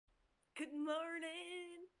Good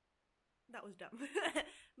morning. That was dumb.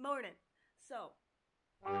 Morning. So,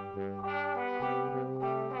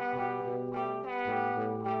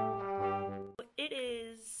 it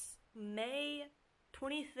is May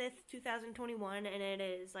 25th, 2021, and it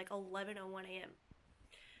is like 11:01 a.m.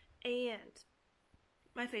 And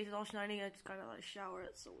my face is all shiny. I just got out of the shower.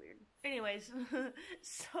 That's so weird. Anyways,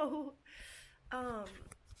 so, um,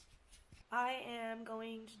 I am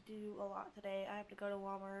going to do a lot today. I have to go to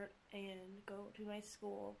Walmart and go to my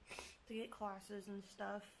school to get classes and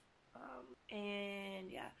stuff. And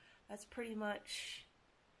yeah, that's pretty much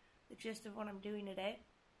the gist of what I'm doing today.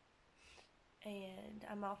 And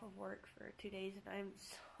I'm off of work for 2 days, and I'm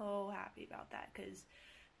so happy about that because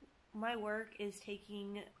my work is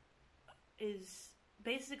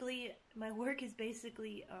basically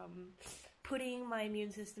putting my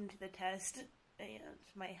immune system to the test, and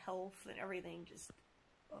my health and everything just,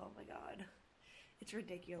 oh my god, it's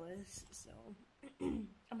ridiculous. So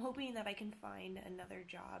I'm hoping that I can find another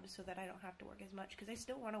job so that I don't have to work as much, because I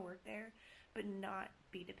still want to work there but not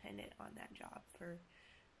be dependent on that job for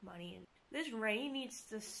money. And this rain needs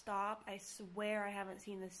to stop. I swear I haven't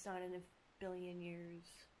seen the sun in a billion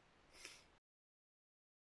years.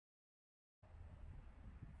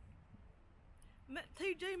 I'm at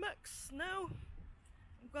TJ Maxx now.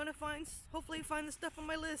 I'm gonna hopefully find the stuff on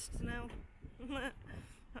my list now.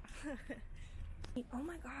 Oh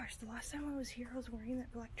my gosh, the last time I was here I was wearing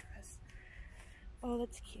that black dress. Oh,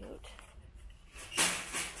 that's cute.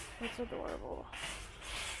 That's adorable.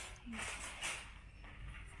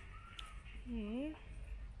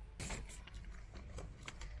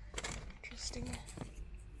 Interesting.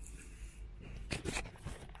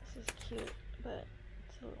 This is cute, but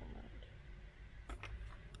it's a little much.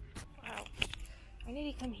 Wow. I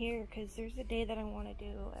need to come here because there's a day that I want to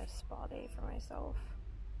do a spa day for myself.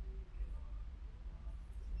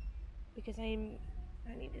 Because I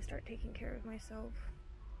need to start taking care of myself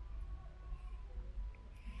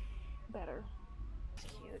better. It's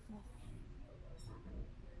cute.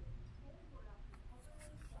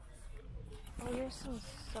 Oh, here's some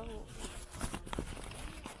soap.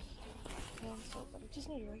 Hand soap, but I just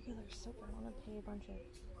need regular soap. I don't want to pay a bunch of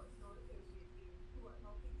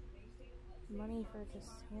money for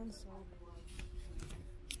just hand soap.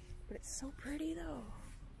 But it's so pretty though.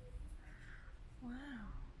 Wow.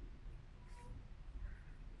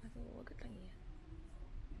 That's a little good thing.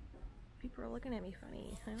 People are looking at me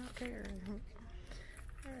funny. I don't care.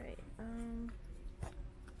 Alright,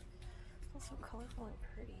 it's also colorful and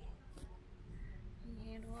pretty.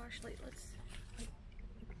 Hand wash, let's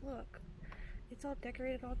look. It's all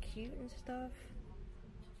decorated, all cute and stuff.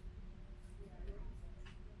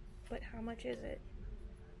 But how much is it?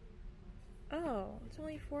 Oh, it's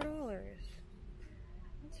only $4.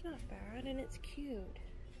 That's not bad, and it's cute.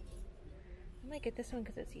 I might get this one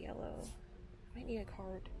because it's yellow. I might need a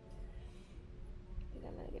card. I think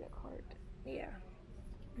I'm gonna get a card. Yeah,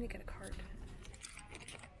 I'm gonna get a card.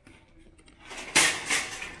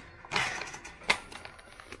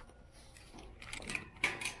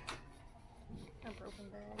 A broken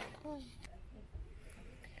bag. Oh.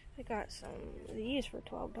 I got some of these for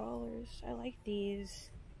 $12. I like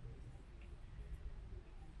these.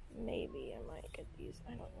 Maybe I might get these.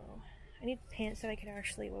 I don't know. I need pants that I could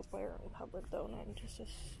actually wear in public though, not just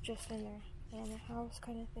in there around the house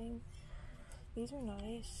kind of thing. These are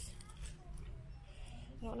nice.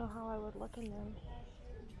 I don't know how I would look in them.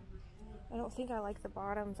 I don't think I like the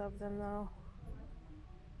bottoms of them though,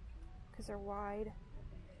 because they're wide.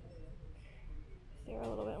 They're a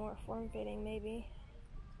little bit more form-fitting maybe.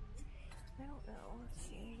 I don't know. Let's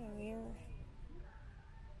see. There's a mirror.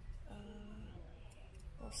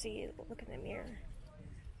 We'll see. Look in the mirror.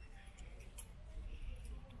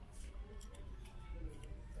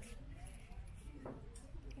 I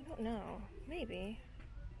don't know. Maybe.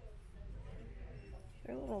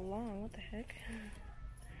 They're a little long. What the heck?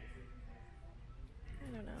 I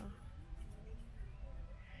don't know.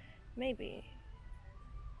 Maybe.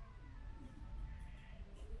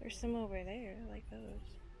 There's some over there. I like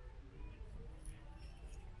those.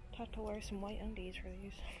 I'll have to wear some white undies for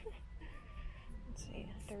these. Let's see.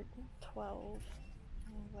 They're 12.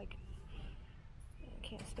 Like, I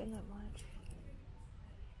can't spend that much.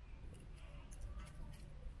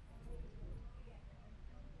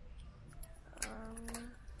 I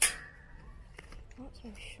want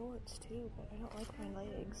some shorts too, but I don't like my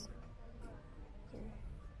legs.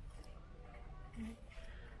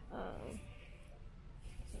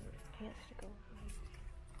 Some pants to go with them.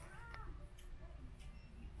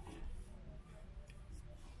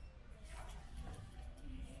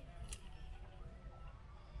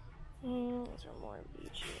 Those are more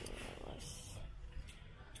beachy.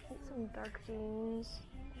 Some dark jeans.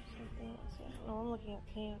 Something else. Yeah. No, I'm looking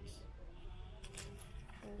at pants.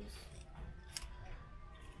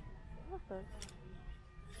 What the?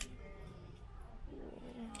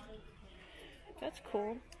 That's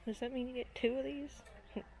cool. Does that mean you get 2 of these?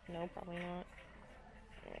 No, probably not.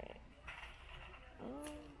 Alright.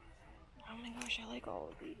 Oh my gosh, I like all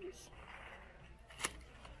of these.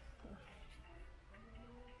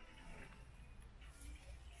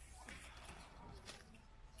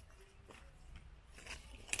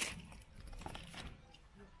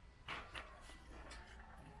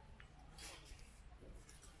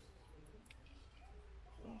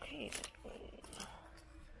 Okay.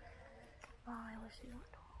 Oh, I wish these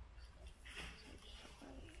weren't dolls.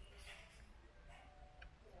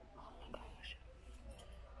 Oh my gosh.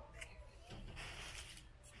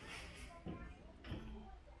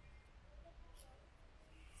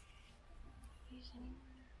 These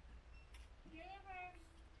anywhere?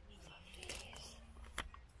 I love these.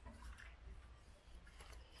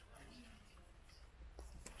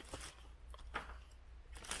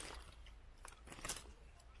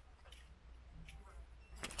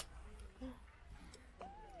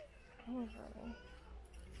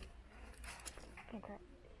 Okay.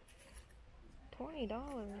 $20.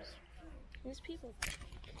 These people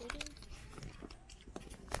kidding?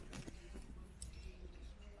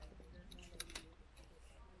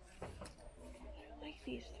 I like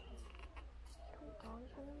these though. $20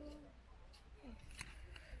 for them?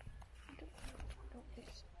 I don't think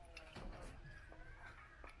so.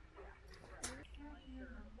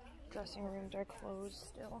 Dressing rooms are closed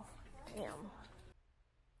still. Damn.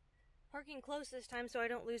 Parking close this time so I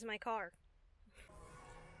don't lose my car.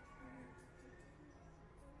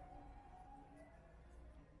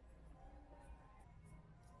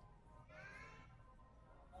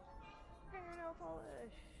 Fingernail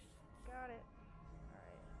polish. Got it.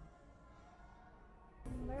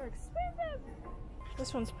 Alright. They're expensive!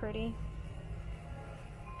 This one's pretty.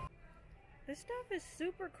 This stuff is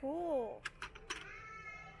super cool.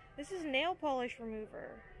 This is nail polish remover.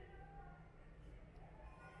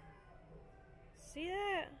 See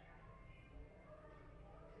that?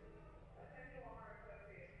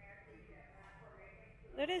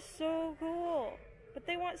 That is so cool. But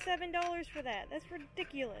they want $7 for that. That's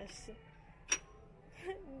ridiculous.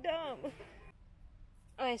 Dumb.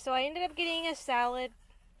 Okay, so I ended up getting a salad.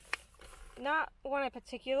 Not one I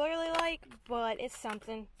particularly like, but it's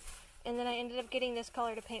something. And then I ended up getting this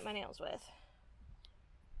color to paint my nails with.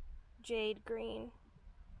 Jade green.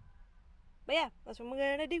 But yeah, that's what we're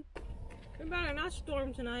gonna do. We better not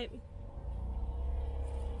storm tonight.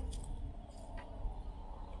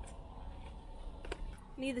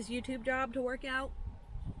 Need this YouTube job to work out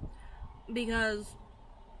because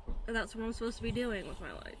that's what I'm supposed to be doing with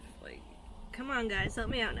my life. Like, come on guys, help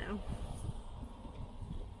me out now.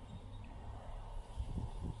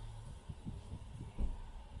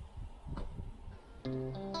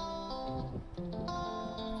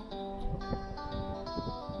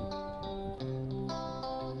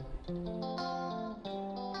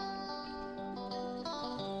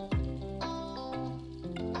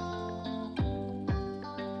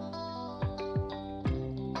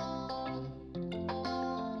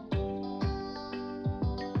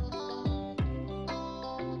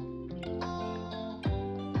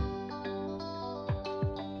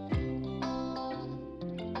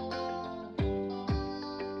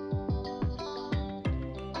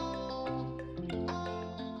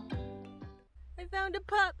 I found a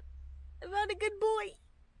pup. I found a good boy.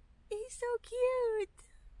 He's so cute.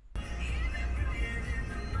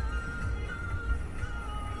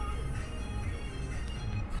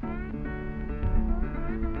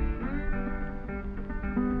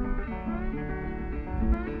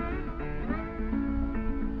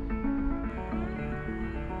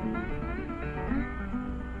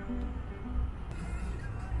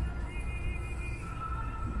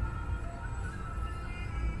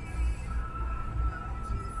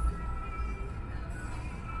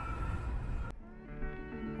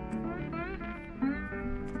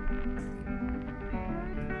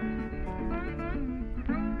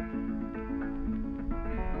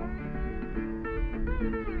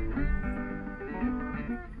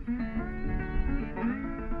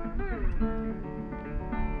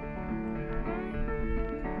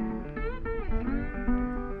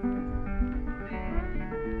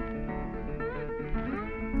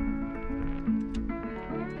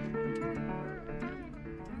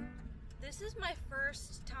 This is my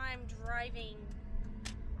first time driving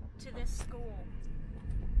to this school.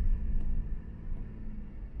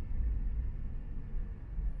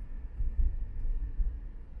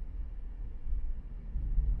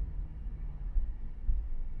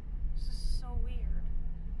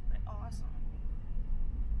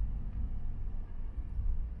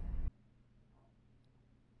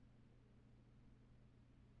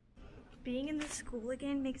 being in this school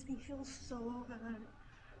again makes me feel so good.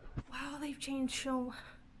 Wow, they've changed a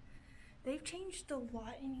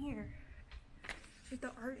lot in here with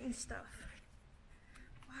the art and stuff.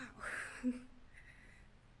 Wow.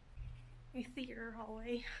 A theater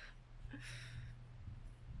hallway.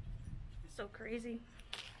 So crazy.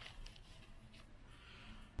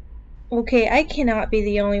 Okay, I cannot be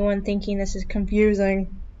the only one thinking this is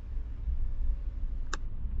confusing.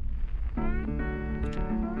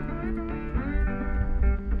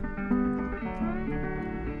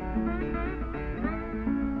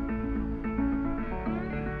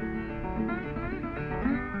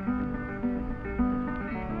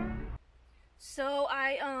 So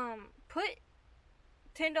I put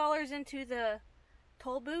 $10 into the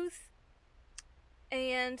toll booth,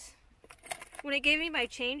 and when it gave me my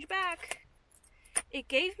change back, it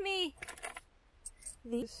gave me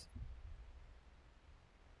these.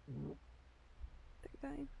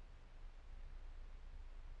 39.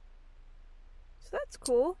 So that's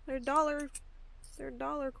cool. They're dollar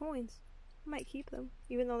coins. I might keep them,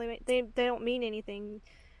 even though they don't mean anything.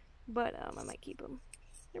 But I might keep them.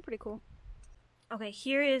 They're pretty cool. Okay,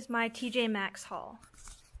 here is my TJ Maxx haul.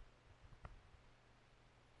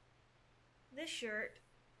 This shirt,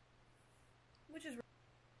 which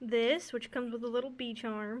comes with a little bee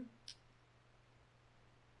charm.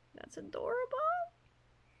 That's adorable.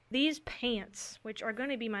 These pants, which are going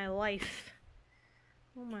to be my life.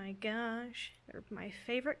 Oh my gosh, they're my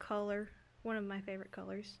favorite color. One of my favorite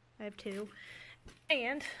colors. I have two.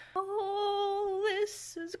 And oh,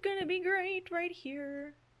 this is gonna be great right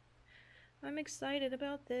here. I'm excited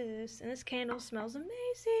about this. And this candle smells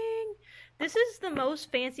amazing. This is the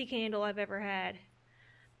most fancy candle I've ever had,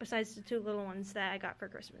 besides the two little ones that I got for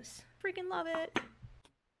Christmas. Freaking love it.